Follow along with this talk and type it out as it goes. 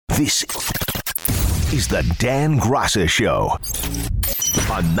This is the Dan Graca Show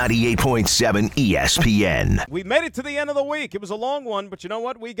on 98.7 ESPN. We made it to the end of the week. It was a long one, but you know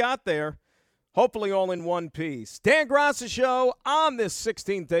what? We got there. Hopefully all in one piece. Dan Graca Show on this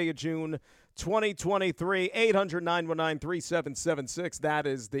 16th day of June, 2023, 800-919-3776. That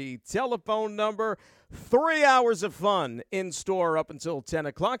is the telephone number. 3 hours of fun in store up until 10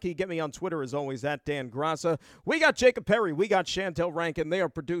 o'clock. You get me on Twitter, as always, at Dan Graca. We got Jacob Perry. We got Chantel Rankin. They are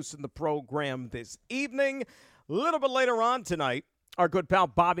producing the program this evening. A little bit later on tonight, our good pal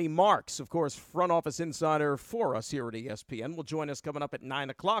Bobby Marks, of course, front office insider for us here at ESPN, will join us coming up at 9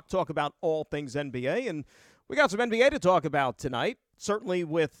 o'clock, talk about all things NBA. And we got some NBA to talk about tonight, certainly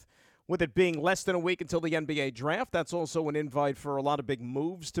with it being less than a week until the NBA draft. That's also an invite for a lot of big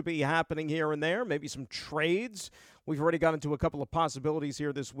moves to be happening here and there, maybe some trades. We've already got into a couple of possibilities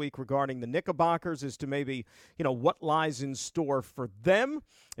here this week regarding the Knickerbockers as to maybe, what lies in store for them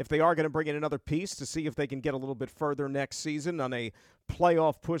if they are going to bring in another piece to see if they can get a little bit further next season on a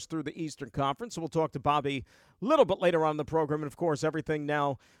playoff push through the Eastern Conference. So we'll talk to Bobby a little bit later on in the program. And, of course, everything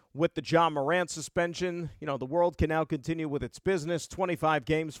now with the Ja Morant suspension. The world can now continue with its business. 25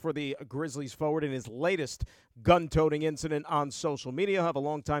 games for the Grizzlies forward in his latest gun-toting incident on social media. He'll have a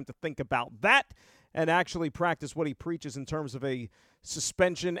long time to think about that and actually practice what he preaches in terms of a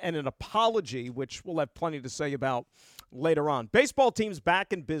suspension and an apology, which we'll have plenty to say about later on. Baseball team's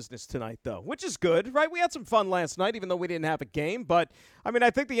back in business tonight, though, which is good, right? We had some fun last night, even though we didn't have a game. But, I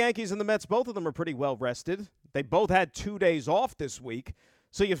think the Yankees and the Mets, both of them are pretty well rested. They both had 2 days off this week.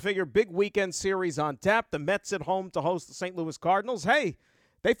 So you figure big weekend series on tap. The Mets at home to host the St. Louis Cardinals. Hey,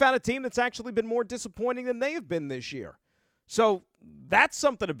 they found a team that's actually been more disappointing than they have been this year. So that's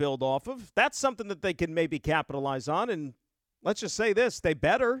something to build off of. That's something that they can maybe capitalize on. And let's just say this, they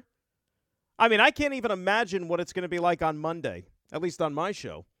better. I can't even imagine what it's going to be like on Monday, at least on my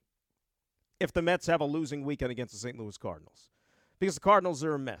show, if the Mets have a losing weekend against the St. Louis Cardinals. Because the Cardinals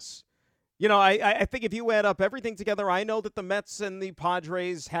are a mess. I think if you add up everything together, I know that the Mets and the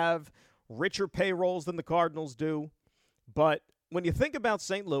Padres have richer payrolls than the Cardinals do. But when you think about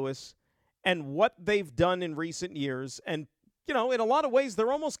St. Louis and what they've done in recent years, and, in a lot of ways,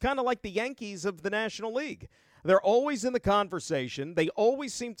 they're almost kind of like the Yankees of the National League. They're always in the conversation. They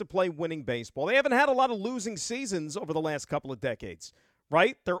always seem to play winning baseball. They haven't had a lot of losing seasons over the last couple of decades.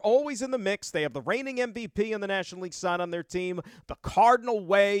 Right? They're always in the mix. They have the reigning MVP on the National League side on their team. The Cardinal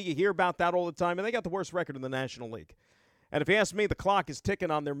way, you hear about that all the time, and they got the worst record in the National League. And if you ask me, the clock is ticking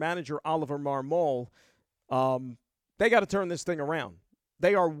on their manager, Oliver Marmol. They got to turn this thing around.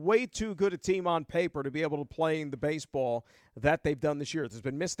 They are way too good a team on paper to be able to play the baseball that they've done this year. There's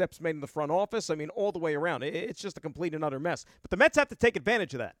been missteps made in the front office. All the way around. It's just a complete and utter mess. But the Mets have to take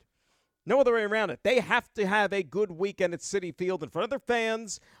advantage of that. No other way around it. They have to have a good weekend at Citi Field in front of their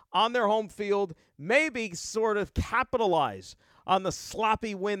fans, on their home field, maybe sort of capitalize on the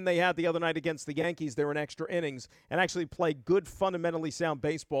sloppy win they had the other night against the Yankees there in extra innings and actually play good, fundamentally sound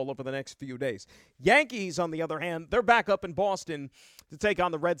baseball over the next few days. Yankees, on the other hand, they're back up in Boston to take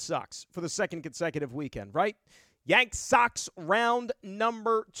on the Red Sox for the second consecutive weekend, right? Yanks-Sox round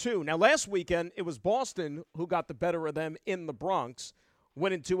number 2. Now, last weekend, it was Boston who got the better of them in the Bronx,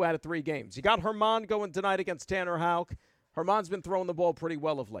 winning 2 out of 3 games. You got Herman going tonight against Tanner Houck. Herman's been throwing the ball pretty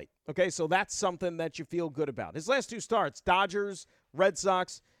well of late. Okay, so that's something that you feel good about. His last 2 starts, Dodgers, Red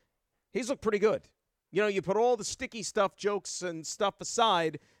Sox, he's looked pretty good. You put all the sticky stuff, jokes and stuff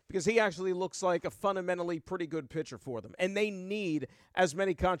aside because he actually looks like a fundamentally pretty good pitcher for them. And they need as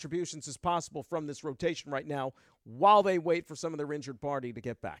many contributions as possible from this rotation right now while they wait for some of their injured party to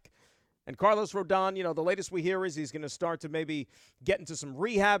get back. And Carlos Rodon, the latest we hear is he's going to start to maybe get into some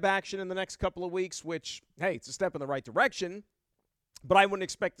rehab action in the next couple of weeks, which, hey, it's a step in the right direction. But I wouldn't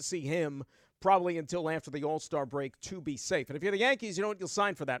expect to see him probably until after the All-Star break to be safe. And if you're the Yankees, you'll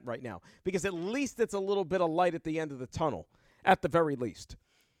sign for that right now because at least it's a little bit of light at the end of the tunnel, at the very least.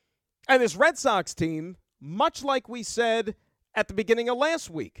 And this Red Sox team, much like we said at the beginning of last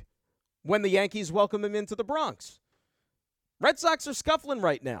week when the Yankees welcomed them into the Bronx, Red Sox are scuffling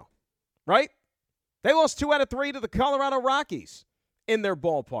right now. Right? They lost 2 out of 3 to the Colorado Rockies in their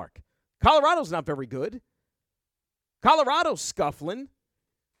ballpark. Colorado's not very good. Colorado's scuffling.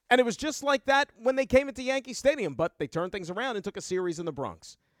 And it was just like that when they came into Yankee Stadium, but they turned things around and took a series in the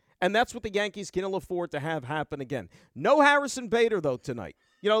Bronx. And that's what the Yankees can afford to have happen again. No Harrison Bader, though, tonight.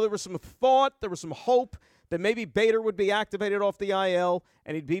 There was some thought, there was some hope that maybe Bader would be activated off the IL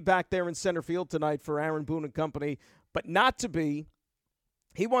and he'd be back there in center field tonight for Aaron Boone and company, but not to be.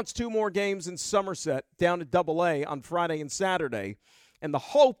 He wants 2 more games in Somerset down at AA on Friday and Saturday. And the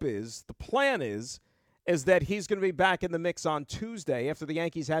hope is, the plan is, is that he's going to be back in the mix on Tuesday after the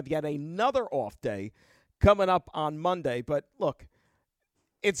Yankees have yet another off day coming up on Monday. But look,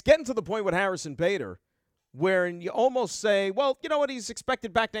 it's getting to the point with Harrison Bader where you almost say, well, you know what, he's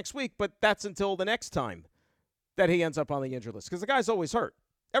expected back next week, but that's until the next time that he ends up on the injured list because the guy's always hurt.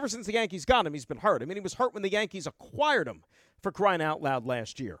 Ever since the Yankees got him, he's been hurt. I mean, he was hurt when the Yankees acquired him, for crying out loud,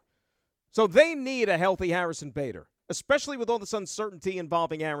 last year. So they need a healthy Harrison Bader, especially with all this uncertainty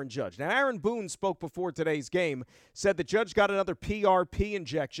involving Aaron Judge. Now, Aaron Boone spoke before today's game, said that Judge got another PRP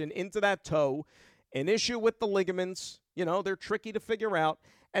injection into that toe, an issue with the ligaments. You know, they're tricky to figure out.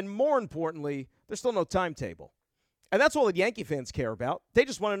 And more importantly, there's still no timetable. And that's all that Yankee fans care about. They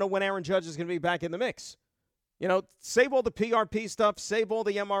just want to know when Aaron Judge is going to be back in the mix. You know, save all the PRP stuff, save all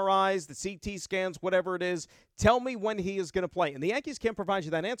the MRIs, the CT scans, whatever it is. Tell me when he is going to play. And the Yankees can't provide you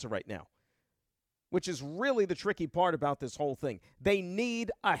that answer right now, which is really the tricky part about this whole thing. They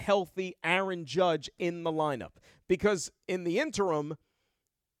need a healthy Aaron Judge in the lineup because in the interim,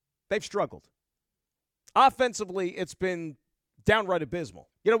 they've struggled. Offensively, it's been downright abysmal.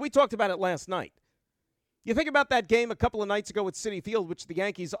 You know, we talked about it last night. You think about that game a couple of nights ago at Citi Field, which the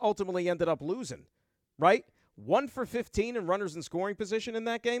Yankees ultimately ended up losing, right? 1 for 15 in runners in scoring position in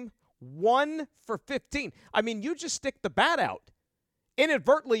that game. 1 for 15. I mean, you just stick the bat out.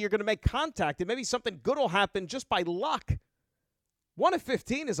 Inadvertently, you're going to make contact, and maybe something good will happen just by luck. 1 of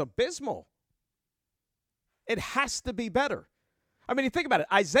 15 is abysmal. It has to be better. I mean, you think about it.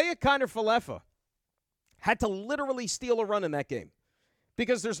 Isaiah Kiner-Falefa had to literally steal a run in that game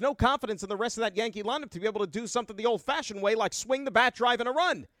because there's no confidence in the rest of that Yankee lineup to be able to do something the old-fashioned way, like swing the bat, drive, and a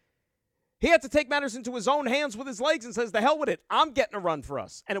run. He had to take matters into his own hands with his legs and says, the hell with it. I'm getting a run for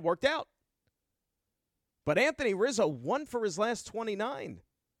us. And it worked out. But Anthony Rizzo won for his last 29.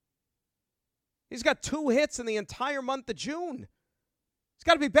 He's got 2 hits in the entire month of June. He's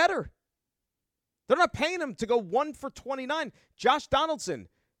got to be better. They're not paying him to go 1 for 29. Josh Donaldson,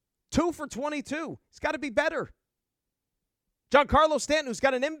 2 for 22. He's got to be better. Giancarlo Stanton, who's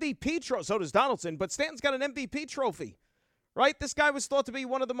got an MVP trophy. So does Donaldson, but Stanton's got an MVP trophy. Right? This guy was thought to be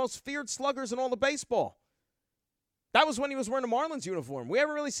one of the most feared sluggers in all of baseball. That was when he was wearing a Marlins uniform. We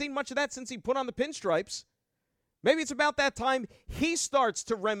haven't really seen much of that since he put on the pinstripes. Maybe it's about that time he starts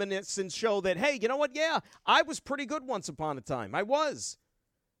to reminisce and show that, hey, you know what? Yeah, I was pretty good once upon a time. I was.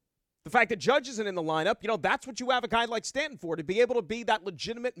 The fact that Judge isn't in the lineup, you know, that's what you have a guy like Stanton for, to be able to be that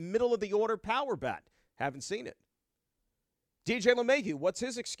legitimate middle-of-the-order power bat. Haven't seen it. DJ LeMahieu, what's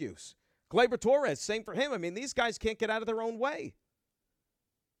his excuse? Gleyber Torres, same for him. I mean, these guys can't get out of their own way.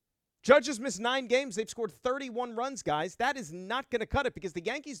 Judge has missed 9 games. They've scored 31 runs, guys. That is not going to cut it because the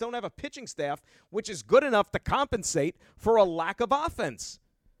Yankees don't have a pitching staff which is good enough to compensate for a lack of offense.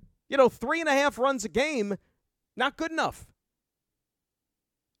 You know, 3.5 runs a game, not good enough.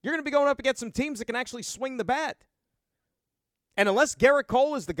 You're going to be going up against some teams that can actually swing the bat. And unless Garrett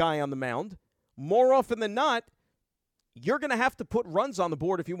Cole is the guy on the mound, more often than not, you're going to have to put runs on the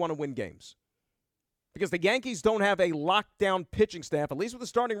board if you want to win games. Because the Yankees don't have a lockdown pitching staff, at least with a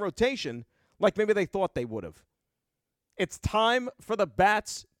starting rotation, like maybe they thought they would have. It's time for the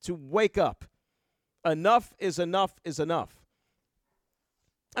bats to wake up. Enough is enough is enough.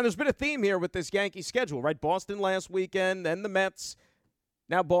 And there's been a theme here with this Yankee schedule, right? Boston last weekend, then the Mets,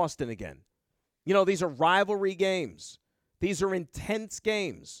 now Boston again. You know, these are rivalry games. These are intense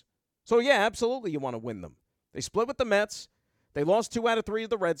games. So, yeah, absolutely you want to win them. They split with the Mets. They lost 2 out of 3 to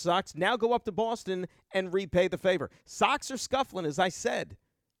the Red Sox. Now go up to Boston and repay the favor. Sox are scuffling, as I said.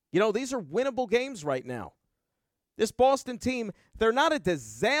 You know, these are winnable games right now. This Boston team, they're not a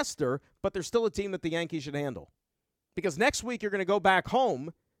disaster, but they're still a team that the Yankees should handle. Because next week you're going to go back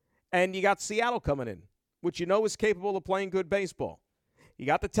home, and you got Seattle coming in, which you know is capable of playing good baseball. You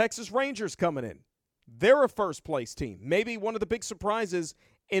got the Texas Rangers coming in. They're a first-place team, maybe one of the big surprises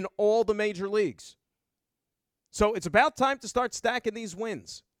in all the major leagues. So it's about time to start stacking these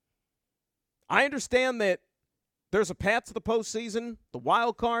wins. I understand that there's a path to the postseason, the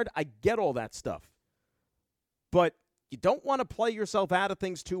wild card. I get all that stuff. But you don't want to play yourself out of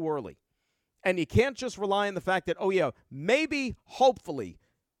things too early. And you can't just rely on the fact that, oh, yeah, maybe, hopefully,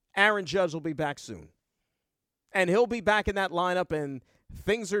 Aaron Judge will be back soon. And he'll be back in that lineup, and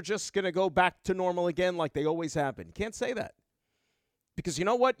things are just going to go back to normal again like they always have been. You can't say that. Because you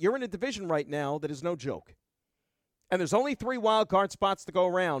know what? You're in a division right now that is no joke. And there's only 3 wild card spots to go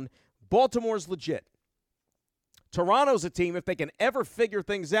around. Baltimore's legit. Toronto's a team, if they can ever figure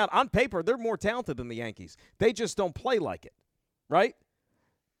things out, on paper, they're more talented than the Yankees. They just don't play like it, right?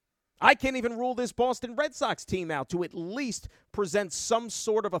 I can't even rule this Boston Red Sox team out to at least present some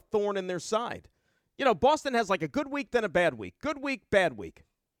sort of a thorn in their side. You know, Boston has like a good week, then a bad week. Good week, bad week.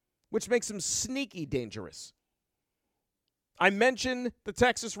 which makes them sneaky dangerous. I mentioned the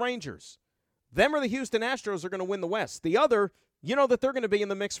Texas Rangers. Them or the Houston Astros are going to win the West. The other, you know that they're going to be in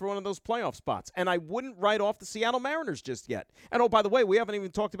the mix for one of those playoff spots. And I wouldn't write off the Seattle Mariners just yet. And, oh, by the way, we haven't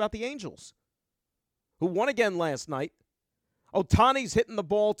even talked about the Angels, who won again last night. Ohtani's hitting the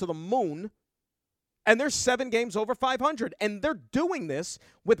ball to the moon, and they're 7 games over 500. And they're doing this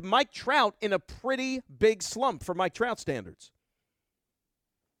with Mike Trout in a pretty big slump for Mike Trout standards.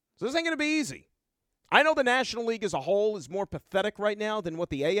 So this ain't going to be easy. I know the National League as a whole is more pathetic right now than what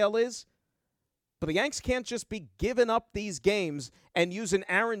the AL is, but the Yanks can't just be giving up these games and using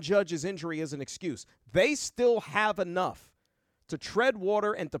Aaron Judge's injury as an excuse. They still have enough to tread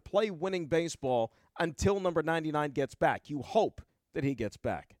water and to play winning baseball until number 99 gets back. You hope that he gets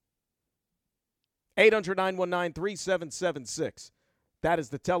back. 800-919-3776. That is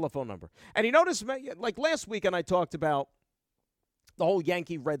the telephone number. And you notice, like last weekend I talked about the whole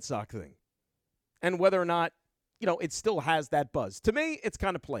Yankee-Red Sox thing and whether or not, it still has that buzz. To me, it's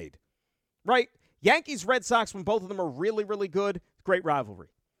kind of played, right? Yankees-Red Sox, when both of them are really, really good, great rivalry.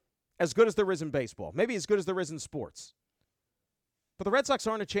 As good as there is in baseball. Maybe as good as there is in sports. But the Red Sox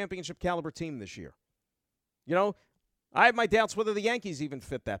aren't a championship caliber team this year. I have my doubts whether the Yankees even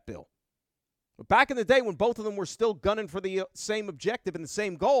fit that bill. But back in the day when both of them were still gunning for the same objective and the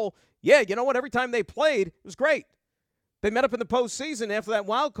same goal, yeah, you know what? Every time they played, it was great. They met up in the postseason after that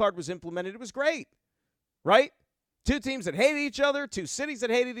wild card was implemented. It was great, right? 2 teams that hated each other, 2 cities that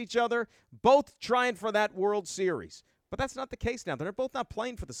hated each other, both trying for that World Series. But that's not the case now. They're both not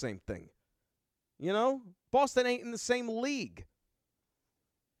playing for the same thing. Boston ain't in the same league.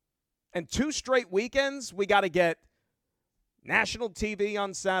 And 2 straight weekends, we got to get national TV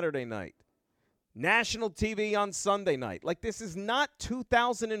on Saturday night, national TV on Sunday night. Like, this is not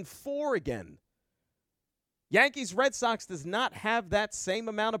 2004 again. Yankees-Red Sox does not have that same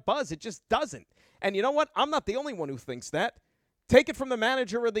amount of buzz. It just doesn't. And you know what? I'm not the only one who thinks that. Take it from the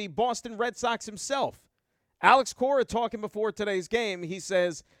manager of the Boston Red Sox himself. Alex Cora talking before today's game. He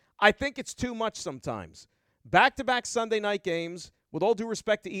says, I think it's too much sometimes. Back-to-back Sunday night games, with all due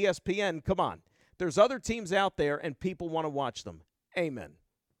respect to ESPN, come on. There's other teams out there, and people want to watch them. Amen.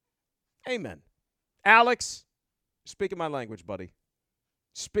 Amen. Alex, speaking my language, buddy.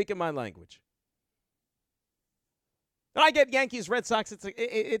 Speaking my language. And I get Yankees, Red Sox.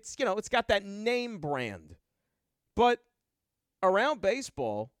 It's got that name brand. But around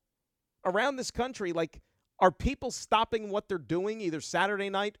baseball, around this country, are people stopping what they're doing either Saturday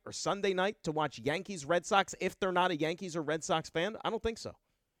night or Sunday night to watch Yankees, Red Sox if they're not a Yankees or Red Sox fan? I don't think so.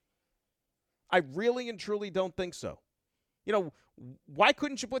 I really and truly don't think so. Why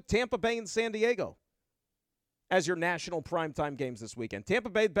couldn't you put Tampa Bay and San Diego as your national primetime games this weekend? Tampa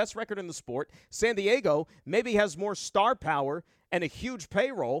Bay, best record in the sport. San Diego maybe has more star power and a huge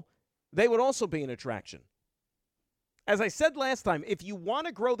payroll. They would also be an attraction. As I said last time, if you want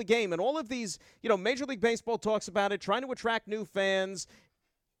to grow the game, and all of these, Major League Baseball talks about it, trying to attract new fans,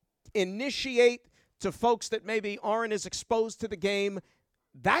 initiate to folks that maybe aren't as exposed to the game,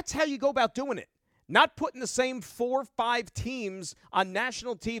 that's how you go about doing it. Not putting the same 4 or 5 teams on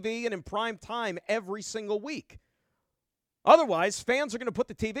national TV and in prime time every single week. Otherwise, fans are going to put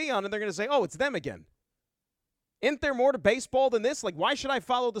the TV on and they're going to say, oh, it's them again. Isn't there more to baseball than this? Why should I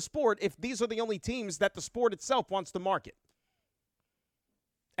follow the sport if these are the only teams that the sport itself wants to market?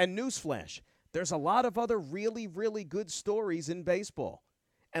 And newsflash, there's a lot of other really, really good stories in baseball.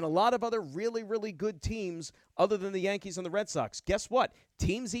 And a lot of other really, really good teams other than the Yankees and the Red Sox. Guess what?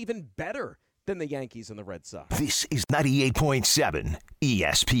 Teams even better than the Yankees and the Red Sox. This is 98.7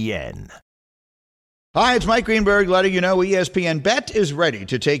 ESPN. Hi, it's Mike Greenberg letting you know ESPN Bet is ready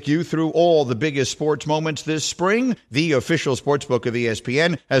to take you through all the biggest sports moments this spring. The official sportsbook of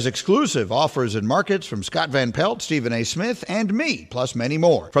ESPN has exclusive offers and markets from Scott Van Pelt, Stephen A. Smith, and me, plus many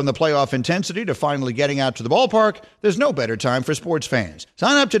more. From the playoff intensity to finally getting out to the ballpark, there's no better time for sports fans.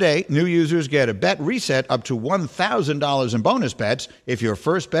 Sign up today. New users get a bet reset up to $1,000 in bonus bets if your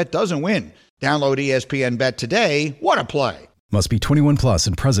first bet doesn't win. Download ESPN Bet today. What a play. Must be 21 plus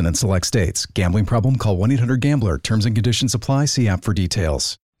and present in select states. Gambling problem? Call 1-800-GAMBLER. Terms and conditions apply. See app for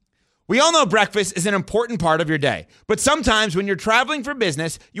details. We all know breakfast is an important part of your day. But sometimes when you're traveling for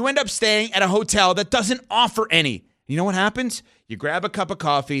business, you end up staying at a hotel that doesn't offer any. You know what happens? You grab a cup of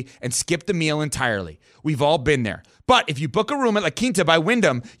coffee and skip the meal entirely. We've all been there. But if you book a room at La Quinta by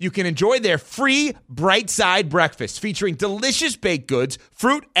Wyndham, you can enjoy their free Bright Side breakfast featuring delicious baked goods,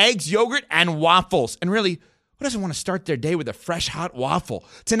 fruit, eggs, yogurt, and waffles. And really, who doesn't want to start their day with a fresh, hot waffle?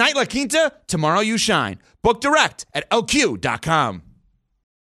 Tonight, La Quinta, tomorrow you shine. Book direct at LQ.com.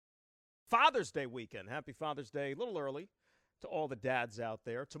 Father's Day weekend. Happy Father's Day. A little early. to all the dads out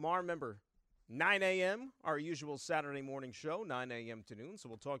there. Tomorrow, remember, 9 a.m., our usual Saturday morning show, 9 a.m. to noon. So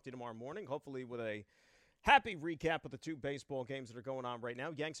we'll talk to you tomorrow morning, hopefully with a happy recap of the two baseball games that are going on right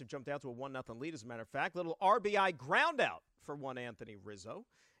now. Yanks have jumped out to a 1-0 lead, as a matter of fact. Little RBI ground out for one Anthony Rizzo.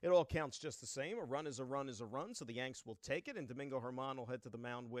 It all counts just the same. A run is a run is a run, so the Yanks will take it, and Domingo Germán will head to the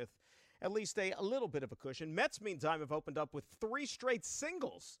mound with at least a little bit of a cushion. Mets, meantime, have opened up with 3 straight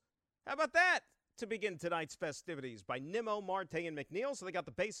singles. How about that? To begin tonight's festivities by Nimmo, Marte, and McNeil. So they got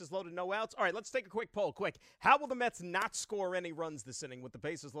the bases loaded, no outs. All right, let's take a quick poll. Quick. How will the Mets not score any runs this inning with the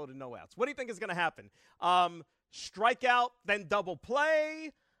bases loaded, no outs? What do you think is going to happen? Strikeout, then double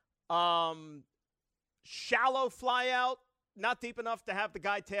play. Shallow fly out, not deep enough to have the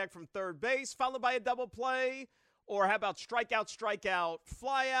guy tag from third base, followed by a double play. Or how about strikeout,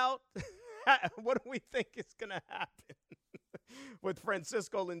 fly out? What do we think is going to happen? With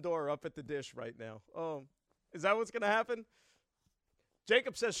Francisco Lindor up at the dish right now. Oh, is that what's going to happen?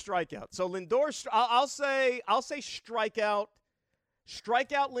 Jacob says strikeout. So Lindor, I'll say strikeout.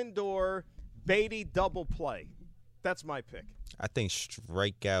 Strikeout Lindor, Beatty double play. That's my pick. I think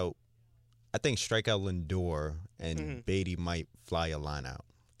strikeout Lindor and Beatty might fly a line out.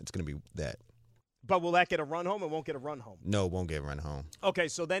 It's going to be that. But will that get a run home? It won't get a run home. No, it won't get a run home. Okay,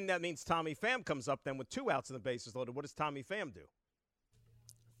 so then that means Tommy Pham comes up then with 2 outs and the bases loaded. What does Tommy Pham do?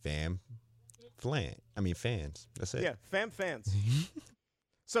 Fans. That's it. Yeah, fans.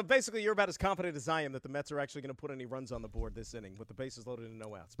 So basically you're about as confident as I am that the Mets are actually going to put any runs on the board this inning with the bases loaded and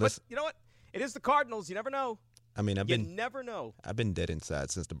no outs. But you know what? It is the Cardinals. You never know. I mean, you never know. I've been dead inside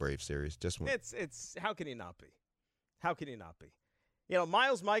since the Braves series. It's how can you not be? How can you not be? You know,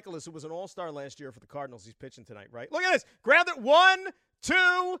 Miles Michaelis, who was an all-star last year for the Cardinals, he's pitching tonight, right? Look at this. Ground it. 1,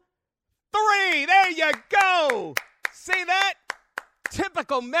 2, 3. There you go. See that?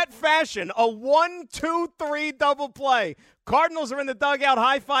 Typical Met fashion. A 1, 2, 3 double play. Cardinals are in the dugout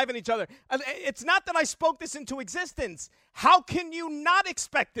high-fiving each other. It's not that I spoke this into existence. How can you not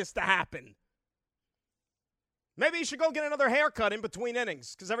expect this to happen? Maybe you should go get another haircut in between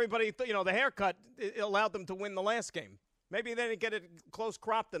innings because everybody, the haircut allowed them to win the last game. Maybe they didn't get it close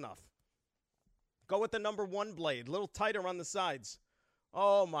cropped enough. Go with the number 1 blade, a little tighter on the sides.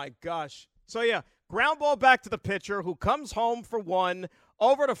 Oh, my gosh. So, yeah, ground ball back to the pitcher who comes home for 1,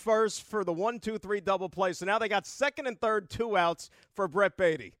 over to first for the 1, 2, 3 double play. So now they got second and third, 2 outs for Brett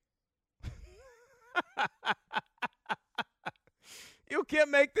Beatty. You can't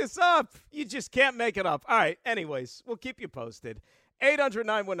make this up. You just can't make it up. All right, anyways, we'll keep you posted.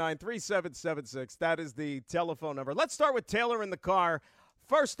 800-919-3776. That is the telephone number. Let's start with Taylor in the car.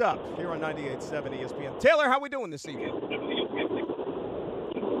 First up here on 98.7 ESPN. Taylor, how we doing this evening? Hey,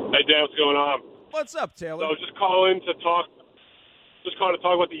 Dan, what's going on? What's up, Taylor? So I was just calling to talk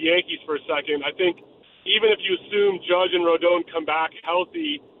about the Yankees for a second. I think even if you assume Judge and Rodon come back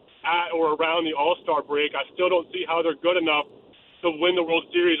healthy at or around the All-Star break, I still don't see how they're good enough to win the World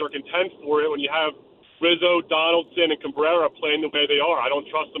Series or contend for it when you have Rizzo, Donaldson, and Cabrera playing the way they are. I don't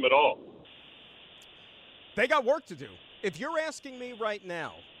trust them at all. They got work to do. If you're asking me right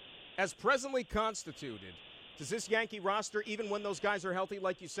now, as presently constituted, does this Yankee roster, even when those guys are healthy,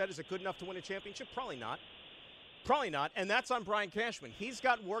 like you said, is it good enough to win a championship? Probably not. Probably not, and that's on Brian Cashman. He's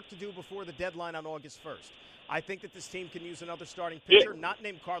got work to do before the deadline on August 1st. I think that this team can use another starting pitcher, not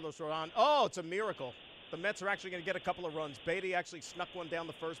named Carlos Rodon. Oh, it's a miracle. The Mets are actually going to get a couple of runs. Beatty actually snuck one down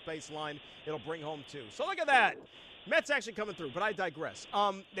the first base line. It'll bring home 2. So look at that. Mets actually coming through, but I digress.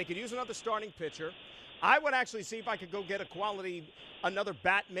 They could use another starting pitcher. I would actually see if I could go get another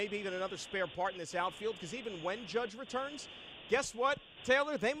bat, maybe even another spare part in this outfield, because even when Judge returns, guess what,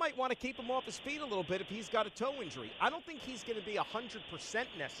 Taylor? They might want to keep him off his feet a little bit if he's got a toe injury. I don't think he's going to be 100%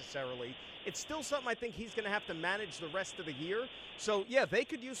 necessarily. It's still something I think he's going to have to manage the rest of the year. So, yeah, they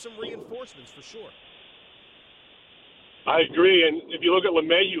could use some reinforcements for sure. I agree, and if you look at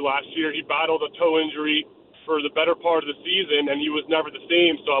LeMahieu last year, he battled a toe injury for the better part of the season, and he was never the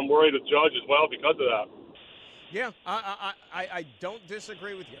same, so I'm worried with Judge as well because of that. Yeah, I don't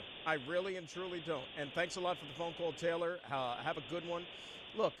disagree with you. I really and truly don't. And thanks a lot for the phone call, Taylor. Have a good one.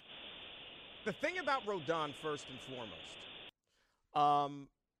 Look, the thing about Rodon, first and foremost,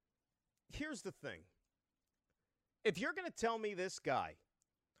 here's the thing. If you're going to tell me this guy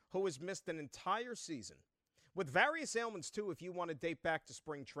who has missed an entire season, with various ailments, too, if you want to date back to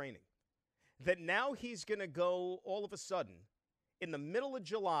spring training, that now he's going to go all of a sudden in the middle of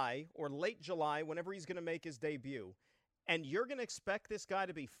July or late July, whenever he's going to make his debut, and you're going to expect this guy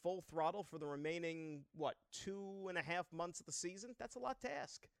to be full throttle for the remaining, 2.5 months of the season? That's a lot to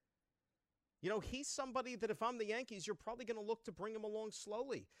ask. He's somebody that if I'm the Yankees, you're probably going to look to bring him along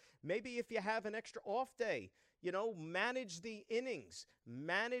slowly. Maybe if you have an extra off day, manage the innings,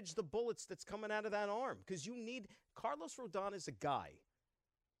 manage the bullets that's coming out of that arm. Because Carlos Rodon is a guy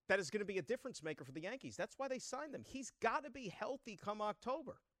that is going to be a difference maker for the Yankees. That's why they signed him. He's got to be healthy come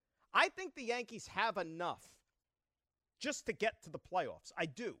October. I think the Yankees have enough just to get to the playoffs. I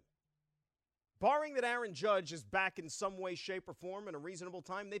do. Barring that Aaron Judge is back in some way, shape, or form in a reasonable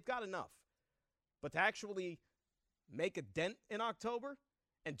time, they've got enough. But to actually make a dent in October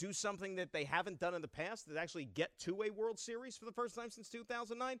and do something that they haven't done in the past, that actually get to a World Series for the first time since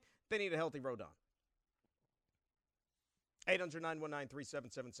 2009, they need a healthy Rodon.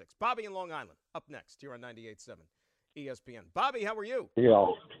 800-919-3776. Bobby in Long Island, up next here on 98.7 ESPN. Bobby, how are you? Yeah.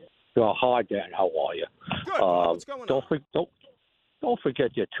 Hi, Dan. How are you? Good. What's going on? Don't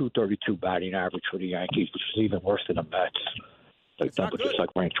forget your .232 batting average for the Yankees, which is even worse than the Mets. It's not good. Just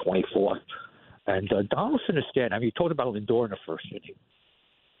ranked 24th. And Donaldson and Stanton, you talked about Lindor in the first inning.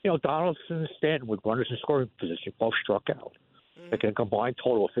 Donaldson and Stanton with runners in scoring position both struck out. They get a combined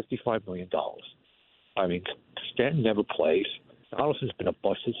total of $55 million. Stanton never plays. Donaldson's been a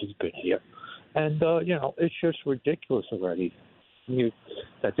bust since he's been here. And, it's just ridiculous already.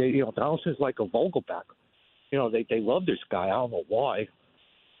 Donaldson's like a Vogelback. They love this guy. I don't know why.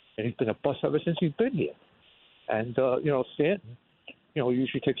 And he's been a bust ever since he's been here. And, Stanton,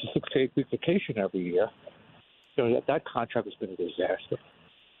 usually takes a 6 to 8 week vacation every year. That contract has been a disaster.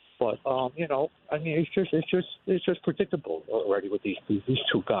 But, it's just predictable already with these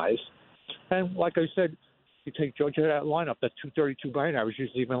two guys. And like I said, you take Judge out of that lineup, that .232 batting average is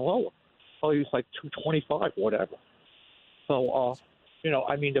even lower. Oh, he's like .225, whatever. So,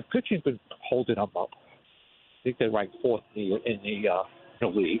 the pitching's been holding them up. I think they ranked fourth in the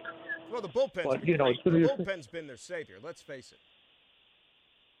league. Well, the bullpen's been great. The bullpen's been their savior. Let's face it.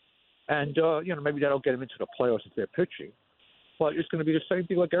 And maybe that'll get them into the playoffs if they're pitching. But it's going to be the same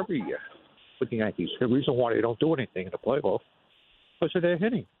thing like every year with the Yankees. The reason why they don't do anything in the playoffs is because they're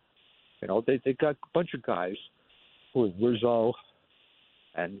hitting. They got a bunch of guys who are Rizzo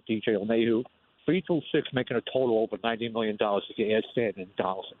and DJ LeMahieu, 3 through 6, making a total over $90 million to get Stanton and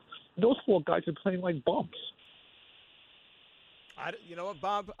Donaldson. And those 4 guys are playing like bums. You know what,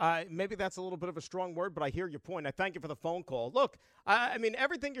 Bob? Maybe that's a little bit of a strong word, but I hear your point. I thank you for the phone call. Look,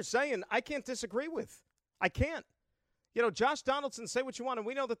 everything you're saying, I can't disagree with. I can't. Josh Donaldson, say what you want, and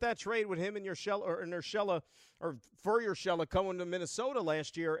we know that trade with him and Urshela coming to Minnesota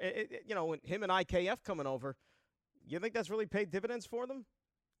last year, him and IKF coming over, you think that's really paid dividends for them?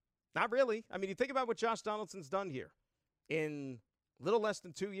 Not really. You think about what Josh Donaldson's done here. In little less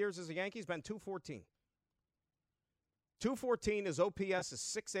than 2 years as a Yankee, he's been .214. .214, his OPS is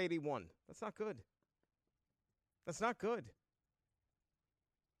 .681. That's not good. That's not good.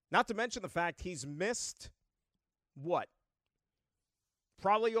 Not to mention the fact he's missed what?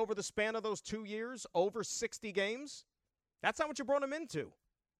 Probably over the span of those 2 years, over 60 games. That's not what you brought him into.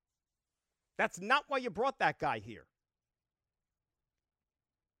 That's not why you brought that guy here.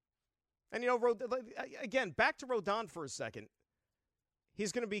 And, again, back to Rodon for a second.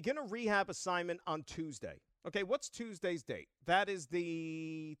 He's going to begin a rehab assignment on Tuesday. Okay, what's Tuesday's date? That is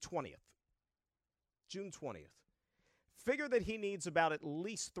the 20th. June 20th. Figure that he needs about at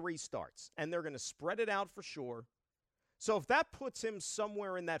least 3 starts, and they're going to spread it out for sure. So if that puts him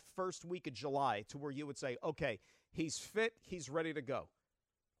somewhere in that first week of July to where you would say, okay, he's fit, he's ready to go.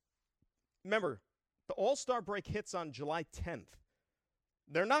 Remember, the All-Star break hits on July 10th.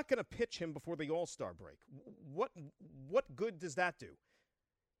 They're not going to pitch him before the All-Star break. What good does that do?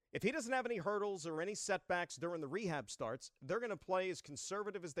 If he doesn't have any hurdles or any setbacks during the rehab starts, they're going to play as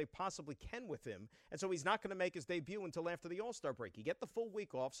conservative as they possibly can with him. And so he's not going to make his debut until after the All-Star break. You get the full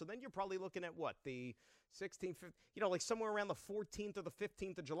week off, so then you're probably looking at what? The 16th, like somewhere around the 14th or the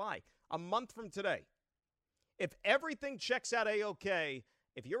 15th of July. A month from today. If everything checks out A-OK,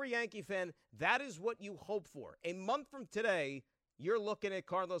 if you're a Yankee fan, that is what you hope for. A month from today, you're looking at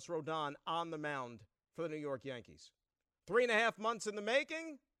Carlos Rodon on the mound for the New York Yankees. 3.5 months in the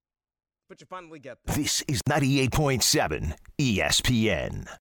making, but you finally get there. This is 98.7 ESPN.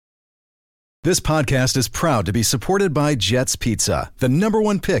 This podcast is proud to be supported by Jets Pizza, the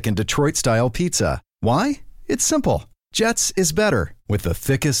 #1 pick in Detroit-style pizza. Why? It's simple. Jets is better. With the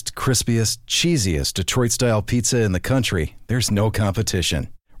thickest, crispiest, cheesiest Detroit-style pizza in the country, there's no competition.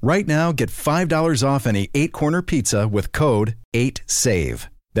 Right now, get $5 off any 8-corner pizza with code 8SAVE.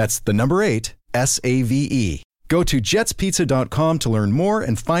 That's the number 8, S-A-V-E. Go to jetspizza.com to learn more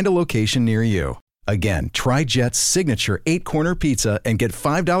and find a location near you. Again, try Jet's signature 8-corner pizza and get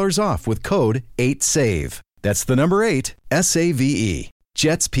 $5 off with code 8SAVE. That's the number 8, S-A-V-E.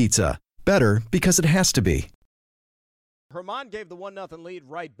 Jet's Pizza. Better because it has to be. Herman gave the 1-0 lead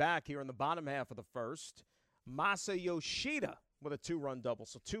right back here in the bottom half of the first. Masa Yoshida with a 2-run double.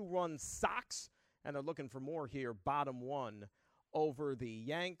 So 2-run Sox, and they're looking for more here, bottom 1 over the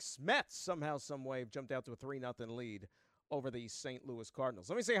Yanks. Mets somehow, some way, have jumped out to a 3-0 lead over the St. Louis Cardinals.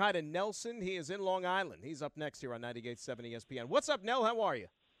 Let me say hi to Nelson. He is in Long Island. He's up next here on 98.7 ESPN. What's up, Nell? How are you?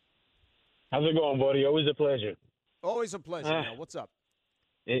 How's it going, buddy? Always a pleasure. Always a pleasure, Nell. What's up?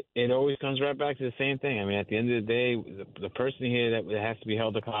 It always comes right back to the same thing. I mean, at the end of the day, the person here that has to be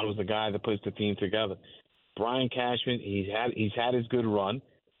held accountable is the guy that puts the team together. Brian Cashman, he's had his good run.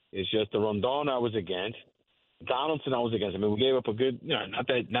 It's just the Rondon I was against. Donaldson I was against. I mean, we gave up a good, not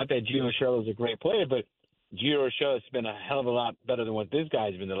that Gio Urshela is a great player, but Gio Urshela has been a hell of a lot better than what this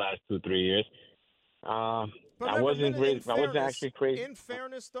guy's been the last 2-3 years. I wasn't actually crazy. In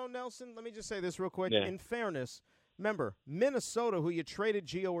fairness, though, Nelson, let me just say this real quick. Yeah. In fairness, remember, Minnesota, who you traded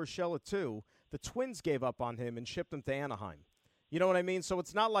Gio Urshela to, the Twins gave up on him and shipped him to Anaheim. You know what I mean? So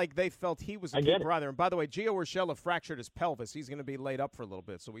it's not like they felt he was a keeper either. And by the way, Gio Urshela fractured his pelvis. He's going to be laid up for a little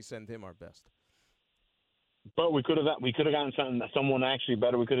bit, so we send him our best. But we could have gotten someone actually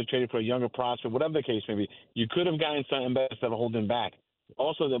better. We could have traded for a younger prospect, whatever the case may be. You could have gotten something better instead of holding back.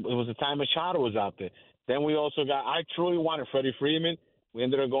 Also, it was the time Machado was out there. Then we also I truly wanted Freddie Freeman. We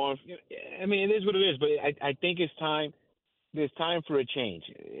ended up going. I mean, it is what it is. But I think it's time. There's time for a change.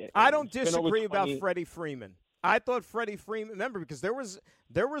 I don't disagree about Freddie Freeman. I thought Freddie Freeman. Remember, because there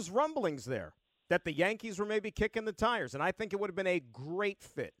was rumblings there that the Yankees were maybe kicking the tires, and I think it would have been a great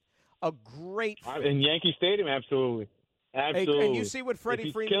fit. A great fit. In Yankee Stadium, absolutely. And you see what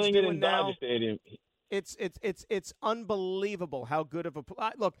Freddie Freeman's doing now. Dodger Stadium. It's unbelievable how good of a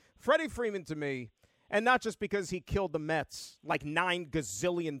look. Freddie Freeman to me, and not just because he killed the Mets like 9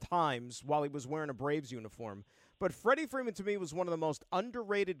 gazillion times while he was wearing a Braves uniform, but Freddie Freeman to me was one of the most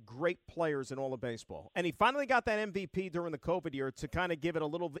underrated great players in all of baseball. And he finally got that MVP during the COVID year to kind of give it a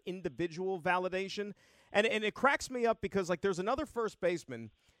little individual validation. And it cracks me up because like there's another first baseman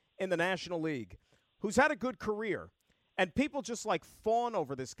in the National League who's had a good career, and people just like fawn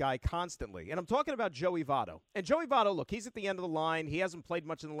over this guy constantly. And I'm talking about Joey Votto. And Joey Votto, look, he's at the end of the line. He hasn't played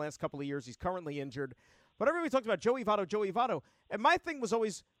much in the last couple of years. He's currently injured. But everybody talks about Joey Votto. And my thing was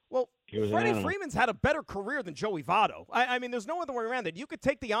always, well, Freddie Freeman's had a better career than Joey Votto. I mean, there's no other way around it. You could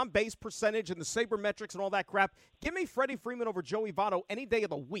take the on-base percentage and the sabermetrics and all that crap. Give me Freddie Freeman over Joey Votto any day of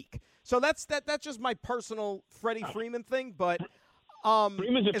the week. So that's just my personal Freddie Freeman thing. But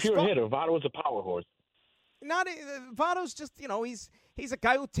Freeman's a pure hitter. Votto is a power horse. Votto's just, he's a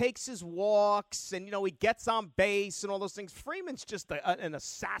guy who takes his walks and, he gets on base and all those things. Freeman's just an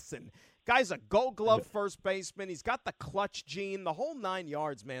assassin. Guy's a gold glove first baseman. He's got the clutch gene, the whole 9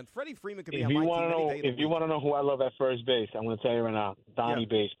 yards, man. Freddie Freeman could be on my team any day of the week. If you want to know who I love at first base, I'm going to tell you right now, Donnie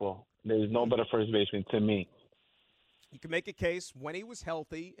Baseball. There's no better first baseman to me. You can make a case when he was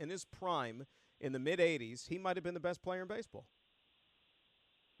healthy in his prime in the mid-'80s, he might have been the best player in baseball.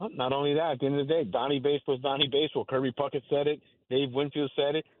 Not only that, at the end of the day, Donnie Baseball is Donnie Baseball. Kirby Puckett said it. Dave Winfield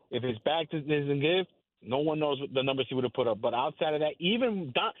said it. If his back doesn't give, no one knows what the numbers he would have put up. But outside of that,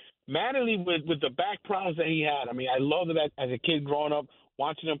 even Mattingly with the back problems that he had, I mean, I loved it as a kid growing up,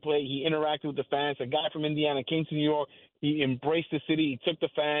 watching him play. He interacted with the fans. A guy from Indiana came to New York. He embraced the city. He took the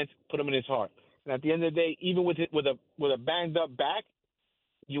fans, put them in his heart. And at the end of the day, even with a banged up back,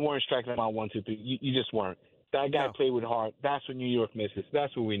 you weren't striking him out 1, 2, 3. You just weren't. That guy played with heart. That's what New York misses.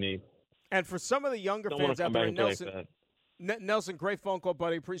 That's what we need. And for some of the younger fans out there, Nelson, great phone call,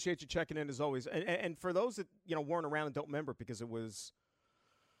 buddy. Appreciate you checking in as always. And for those that weren't around and don't remember, because it was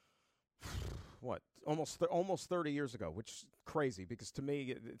almost 30 years ago, which is crazy because to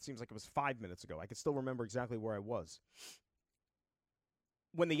me it seems like it was 5 minutes ago. I can still remember exactly where I was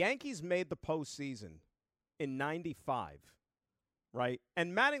when the Yankees made the postseason in '95. Right?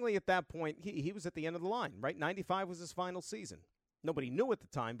 And Mattingly at that point, he was at the end of the line, right? 95 was his final season. Nobody knew at the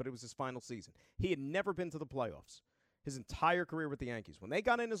time, but it was his final season. He had never been to the playoffs his entire career with the Yankees. When they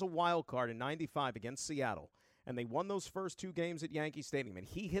got in as a wild card in 95 against Seattle, and they won those first 2 games at Yankee Stadium, and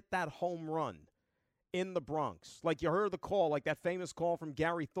he hit that home run in the Bronx. Like you heard the call, like that famous call from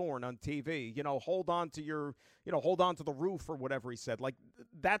Gary Thorne on TV, hold on to the roof or whatever he said. Like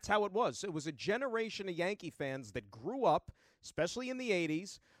that's how it was. It was a generation of Yankee fans that grew up, especially in the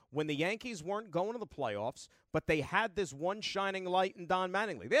 80s, when the Yankees weren't going to the playoffs, but they had this one shining light in Don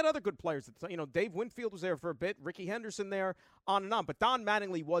Mattingly. They had other good players. Dave Winfield was there for a bit, Ricky Henderson there, on and on. But Don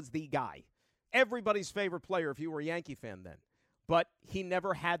Mattingly was the guy. Everybody's favorite player if you were a Yankee fan then. But he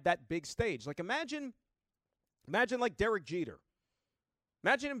never had that big stage. Like imagine like Derek Jeter.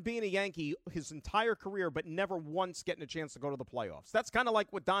 Imagine him being a Yankee his entire career, but never once getting a chance to go to the playoffs. That's kind of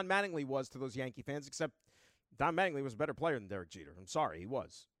like what Don Mattingly was to those Yankee fans, except Don Mattingly was a better player than Derek Jeter. I'm sorry, he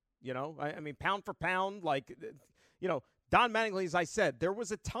was. You know, I mean, pound for pound, like, you know, Don Mattingly, as I said, there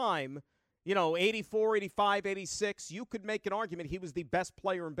was a time, you know, 84, 85, 86, you could make an argument he was the best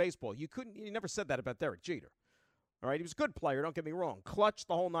player in baseball. You never said that about Derek Jeter. All right, he was a good player, don't get me wrong. Clutch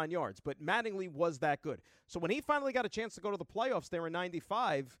the whole 9 yards, but Mattingly was that good. So when he finally got a chance to go to the playoffs there in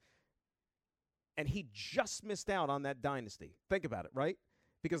 95, and he just missed out on that dynasty. Think about it, right?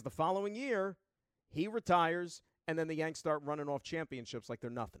 Because the following year, he retires, and then the Yanks start running off championships like they're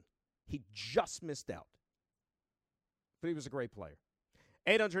nothing. He just missed out. But he was a great player.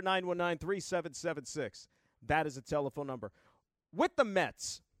 800-919-3776. That is a telephone number. With the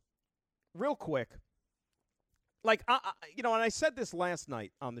Mets, real quick, like, you know, and I said this last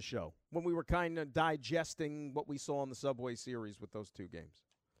night on the show when we were kind of digesting what we saw in the Subway Series with those two games.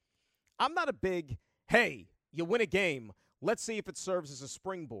 I'm not a big, hey, you win a game, let's see if it serves as a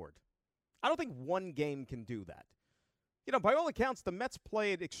springboard. I don't think one game can do that. You know, by all accounts, the Mets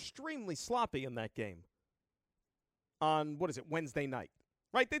played extremely sloppy in that game on, Wednesday night.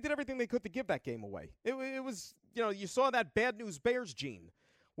 Right? They did everything they could to give that game away. It was, you know, you saw that bad news Bears gene,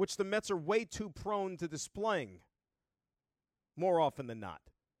 which the Mets are way too prone to displaying more often than not.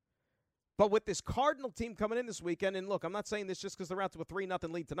 But with this Cardinal team coming in this weekend, and look, I'm not saying this just because they're out to a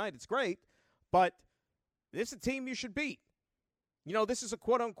 3-0 lead tonight. It's great, but this is a team you should beat. You know, this is a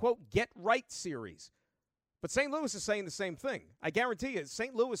quote-unquote get-right series. But St. Louis is saying the same thing. I guarantee you,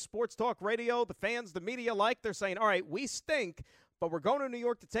 St. Louis sports talk radio, the fans, the media they're saying, all right, we stink, but we're going to New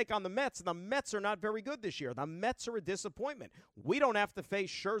York to take on the Mets, and the Mets are not very good this year. The Mets are a disappointment. We don't have to face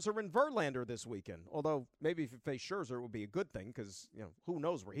Scherzer and Verlander this weekend, although maybe if you face Scherzer, it would be a good thing because, you know, who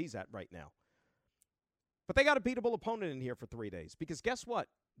knows where he's at right now. But they got a beatable opponent in here for 3 days because guess what?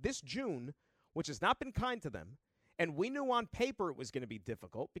 This June, which has not been kind to them, and we knew on paper it was going to be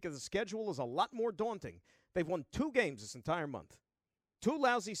difficult because the schedule is a lot more daunting. They've won 2 games this entire month. 2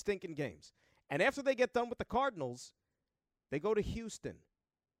 lousy, stinking games. And after they get done with the Cardinals, they go to Houston.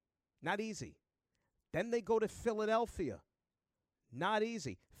 Not easy. Then they go to Philadelphia. Not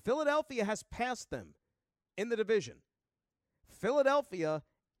easy. Philadelphia has passed them in the division. Philadelphia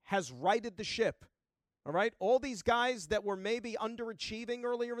has righted the ship. All right? All these guys that were maybe underachieving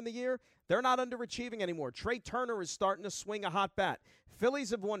earlier in the year, they're not underachieving anymore. Trey Turner is starting to swing a hot bat.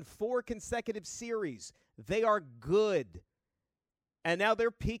 Phillies have won 4 consecutive series. They are good. And now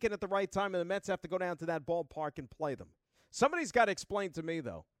they're peaking at the right time, and the Mets have to go down to that ballpark and play them. Somebody's got to explain to me,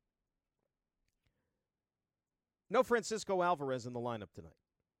 though. No Francisco Alvarez in the lineup tonight.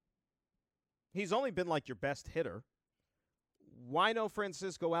 He's only been like your best hitter. Why no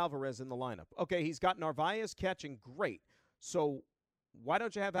Francisco Alvarez in the lineup? Okay, he's got Narvaez catching, great. So why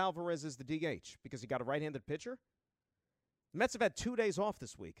don't you have Alvarez as the DH? Because he got a right-handed pitcher? The Mets have had 2 days off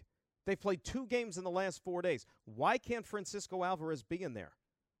this week. They've played 2 games in the last 4 days. Why can't Francisco Alvarez be in there?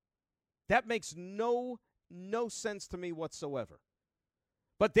 That makes no sense to me whatsoever.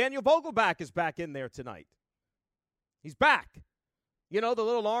 But Daniel Vogelbach is back in there tonight. He's back. You know, the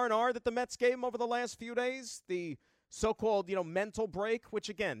little R&R that the Mets gave him over the last few days, the so-called, you know, mental break, which,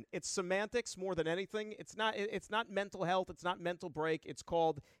 again, it's semantics more than anything. It's not mental health. It's not mental break. It's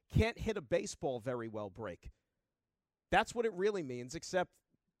called can't hit a baseball very well break. That's what it really means, except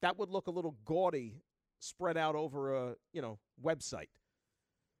that would look a little gaudy spread out over a, you know, website.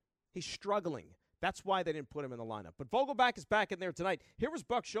 He's struggling. That's why they didn't put him in the lineup. But Vogelbach is back in there tonight. Here was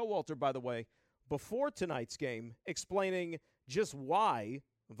Buck Showalter, by the way, before tonight's game, explaining just why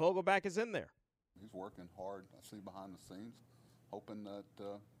Vogelbach is in there. He's working hard, I see, behind the scenes, hoping that,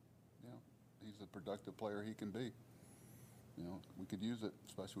 he's the productive player he can be. You know, we could use it,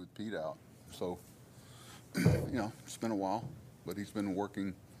 especially with Pete out. So, it's been a while, but he's been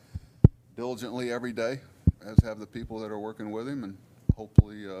working diligently every day, as have the people that are working with him, and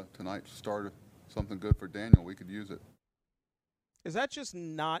hopefully tonight started something good for Daniel. We could use it. Is that just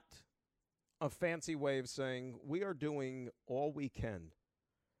not a fancy way of saying we are doing all we can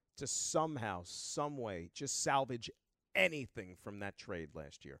to somehow, some way, just salvage anything from that trade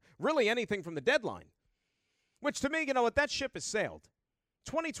last year? Really anything from the deadline. Which to me, you know what, that ship has sailed.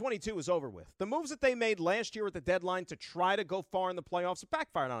 2022 is over with. The moves that they made last year at the deadline to try to go far in the playoffs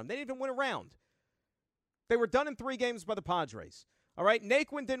backfired on them. They didn't even win a round. They were done in 3 games by the Padres. All right,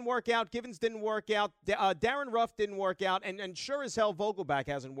 Naquin didn't work out. Givens didn't work out. Darren Ruff didn't work out. And sure as hell, Vogelbach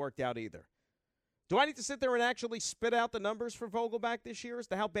hasn't worked out either. Do I need to sit there and actually spit out the numbers for Vogelbach this year as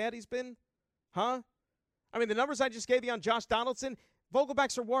to how bad he's been? Huh? I mean, the numbers I just gave you on Josh Donaldson,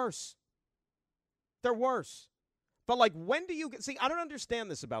 Vogelbach's are worse. They're worse. But, like, when do you – see, I don't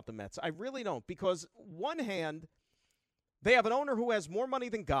understand this about the Mets. I really don't, because one hand, they have an owner who has more money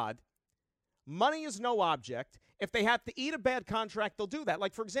than God, money is no object. If they have to eat a bad contract, they'll do that.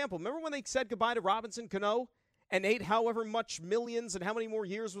 Like, for example, remember when they said goodbye to Robinson Cano and ate however much millions and how many more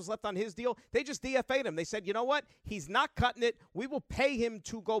years was left on his deal? They just DFA'd him. They said, you know what? He's not cutting it. We will pay him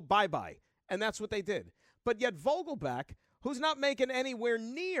to go bye-bye. And that's what they did. But yet Vogelback, who's not making anywhere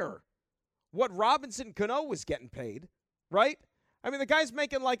near what Robinson Cano was getting paid, right? I mean, the guy's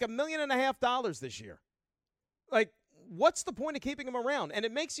making like $1.5 million this year. Like, what's the point of keeping him around? And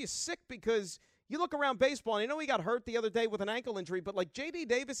it makes you sick because you look around baseball, and I know he got hurt the other day with an ankle injury, but like J.D.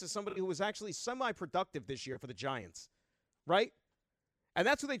 Davis is somebody who was actually semi-productive this year for the Giants, right? And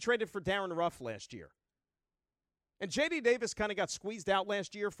that's who they traded for Darren Ruff last year. And J.D. Davis kind of got squeezed out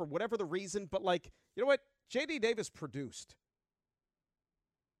last year for whatever the reason, but like, you know what? J.D. Davis produced.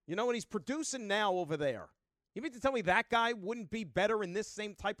 You know, and he's producing now over there. You mean to tell me that guy wouldn't be better in this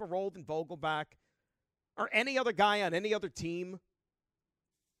same type of role than Vogelback or any other guy on any other team?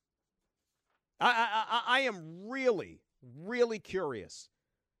 I am really, really curious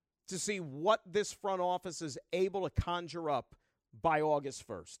to see what this front office is able to conjure up by August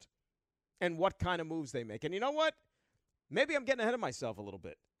 1st and what kind of moves they make. And you know what? Maybe I'm getting ahead of myself a little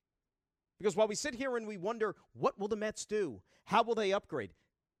bit. Because while we sit here and we wonder, what will the Mets do? How will they upgrade?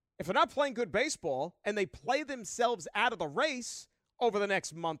 If they're not playing good baseball and they play themselves out of the race over the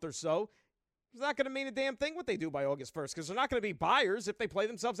next month or so, it's not going to mean a damn thing what they do by August 1st because they're not going to be buyers if they play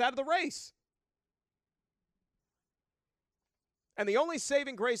themselves out of the race. And the only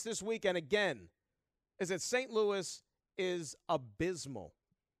saving grace this weekend, again, is that St. Louis is abysmal.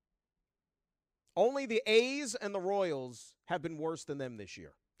 Only the A's and the Royals have been worse than them this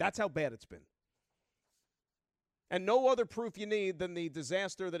year. That's how bad it's been. And no other proof you need than the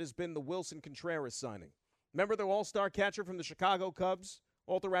disaster that has been the Wilson Contreras signing. Remember the all-star catcher from the Chicago Cubs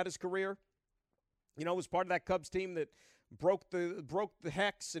all throughout his career? You know, was part of that Cubs team that broke the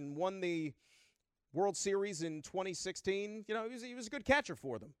hex and won the World Series in 2016. You know, he was a good catcher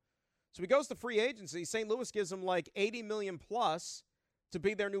for them. So he goes to free agency. St. Louis gives him like $80 million plus to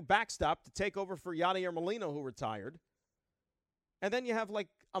be their new backstop to take over for Yadier Molina, who retired. And then you have like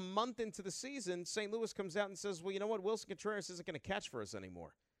a month into the season, St. Louis comes out and says, well, you know what? Wilson Contreras isn't going to catch for us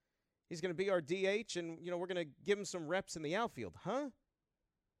anymore. He's going to be our DH, and, you know, we're going to give him some reps in the outfield. Huh?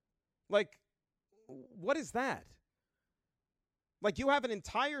 Like, what is that? Like, you have an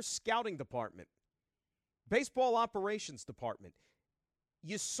entire scouting department, baseball operations department.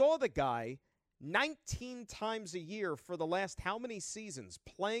 You saw the guy 19 times a year for the last how many seasons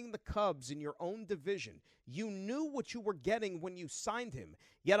playing the Cubs in your own division. You knew what you were getting when you signed him.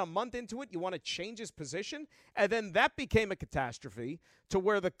 Yet a month into it, you want to change his position? And then that became a catastrophe to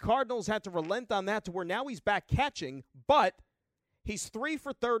where the Cardinals had to relent on that to where now he's back catching, but he's 3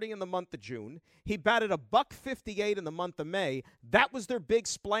 for 30 in the month of June. He batted $158 in the month of May. That was their big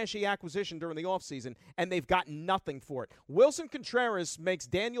splashy acquisition during the offseason, and they've gotten nothing for it. Wilson Contreras makes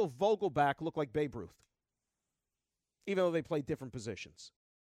Daniel Vogelback look like Babe Ruth, even though they play different positions.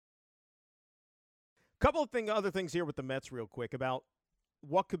 Couple of other things here with the Mets real quick about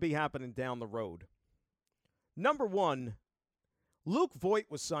what could be happening down the road. Number one, Luke Voit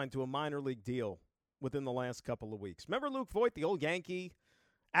was signed to a minor league deal within the last couple of weeks. Remember Luke Voit, the old Yankee,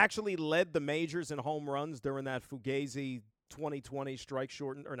 actually led the majors in home runs during that Fugazi 2020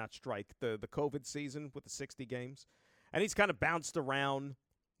 the COVID season with the 60 games. And he's kind of bounced around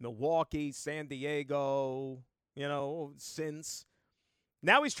Milwaukee, San Diego, you know, since.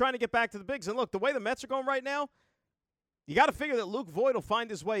 Now he's trying to get back to the bigs. And look, the way the Mets are going right now, you got to figure that Luke Voit will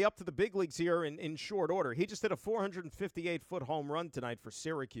find his way up to the big leagues here in short order. He just hit a 458-foot home run tonight for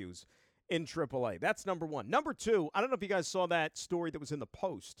Syracuse in AAA. That's number one. Number two, I don't know if you guys saw that story that was in the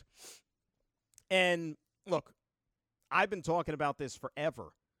Post. And look, I've been talking about this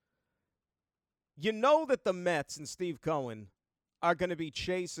forever. You know that the Mets and Steve Cohen are going to be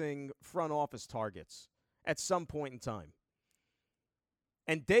chasing front office targets at some point in time.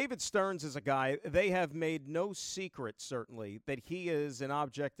 And David Stearns is a guy, they have made no secret, certainly, that he is an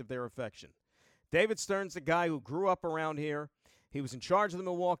object of their affection. David Stearns, a guy who grew up around here. He was in charge of the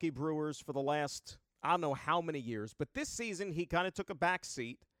Milwaukee Brewers for the last, I don't know how many years. But this season, he kind of took a back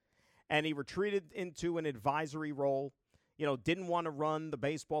seat, and he retreated into an advisory role. You know, didn't want to run the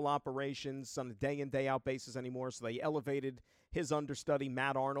baseball operations on a day-in, day-out basis anymore, so they elevated his understudy,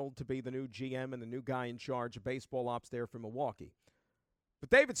 Matt Arnold, to be the new GM and the new guy in charge of baseball ops there for Milwaukee. But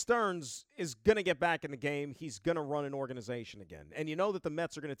David Stearns is going to get back in the game. He's going to run an organization again. And you know that the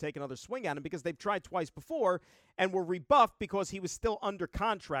Mets are going to take another swing at him because they've tried twice before and were rebuffed because he was still under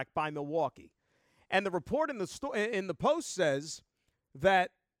contract by Milwaukee. And the report in the Post says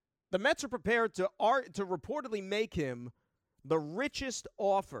that the Mets are prepared to reportedly make him the richest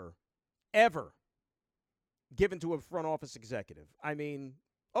offer ever given to a front office executive. I mean,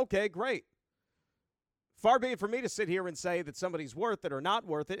 okay, great. Far be it for me to sit here and say that somebody's worth it or not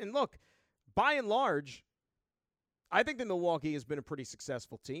worth it. And look, by and large, I think that Milwaukee has been a pretty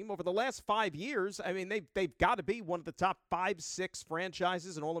successful team. Over the last 5 years, I mean, they've got to be one of the top 5-6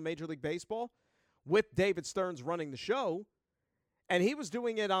 franchises in all of Major League Baseball with David Stearns running the show. And he was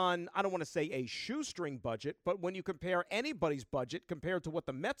doing it on, I don't want to say a shoestring budget, but when you compare anybody's budget compared to what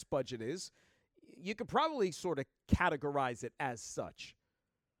the Mets' budget is, you could probably sort of categorize it as such.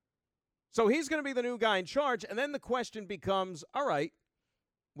 So he's going to be the new guy in charge, and then the question becomes, all right,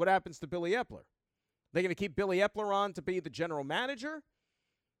 what happens to Billy Epler? They're going to keep Billy Epler on to be the general manager,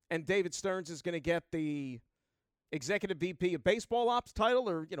 and David Stearns is going to get the executive VP of baseball ops title,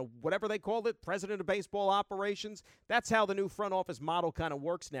 or, you know, whatever they call it, president of baseball operations. That's how the new front office model kind of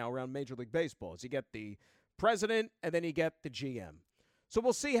works now around Major League Baseball, is you get the president and then you get the GM. So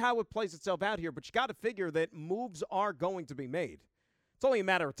we'll see how it plays itself out here, but you got to figure that moves are going to be made. It's only a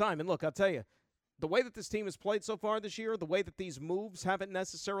matter of time. And look, I'll tell you, the way that this team has played so far this year, the way that these moves haven't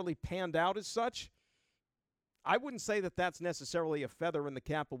necessarily panned out as such, I wouldn't say that that's necessarily a feather in the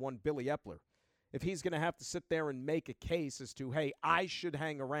cap of one Billy Epler. If he's going to have to sit there and make a case as to, hey, I should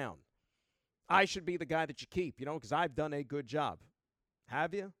hang around. I should be the guy that you keep, you know, because I've done a good job.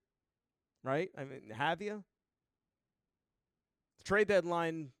 Have you? Right? I mean, have you? The trade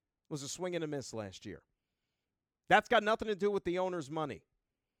deadline was a swing and a miss last year. That's got nothing to do with the owner's money.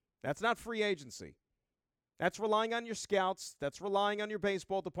 That's not free agency. That's relying on your scouts. That's relying on your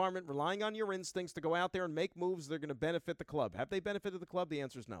baseball department, relying on your instincts to go out there and make moves that are going to benefit the club. Have they benefited the club? The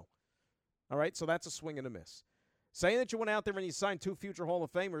answer is no. All right, so that's a swing and a miss. Saying that you went out there and you signed 2 future Hall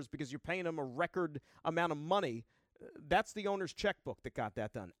of Famers because you're paying them a record amount of money, that's the owner's checkbook that got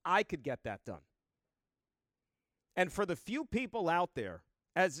that done. I could get that done. And for the few people out there,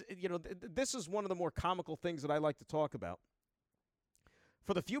 as you know, this is one of the more comical things that I like to talk about.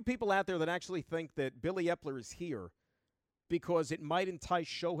 For the few people out there that actually think that Billy Epler is here because it might entice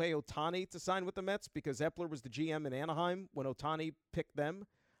Shohei Ohtani to sign with the Mets because Epler was the GM in Anaheim when Ohtani picked them,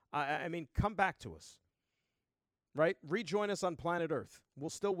 I mean, come back to us, right? Rejoin us on planet Earth. We'll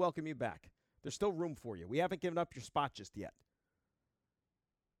still welcome you back. There's still room for you. We haven't given up your spot just yet.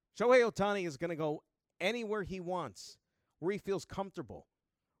 Shohei Ohtani is going to go anywhere he wants, where he feels comfortable,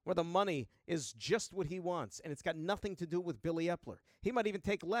 where the money is just what he wants, and it's got nothing to do with Billy Epler. He might even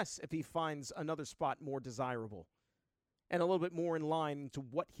take less if he finds another spot more desirable and a little bit more in line to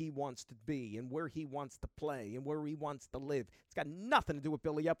what he wants to be and where he wants to play and where he wants to live. It's got nothing to do with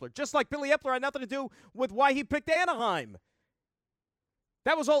Billy Epler, just like Billy Epler had nothing to do with why he picked Anaheim.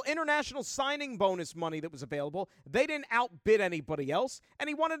 That was all international signing bonus money that was available. They didn't outbid anybody else, and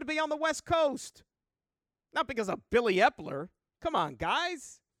he wanted to be on the West Coast. Not because of Billy Epler. Come on,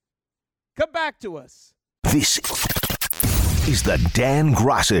 guys. Come back to us. This is the Dan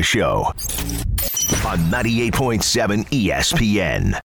Graca Show on 98.7 ESPN.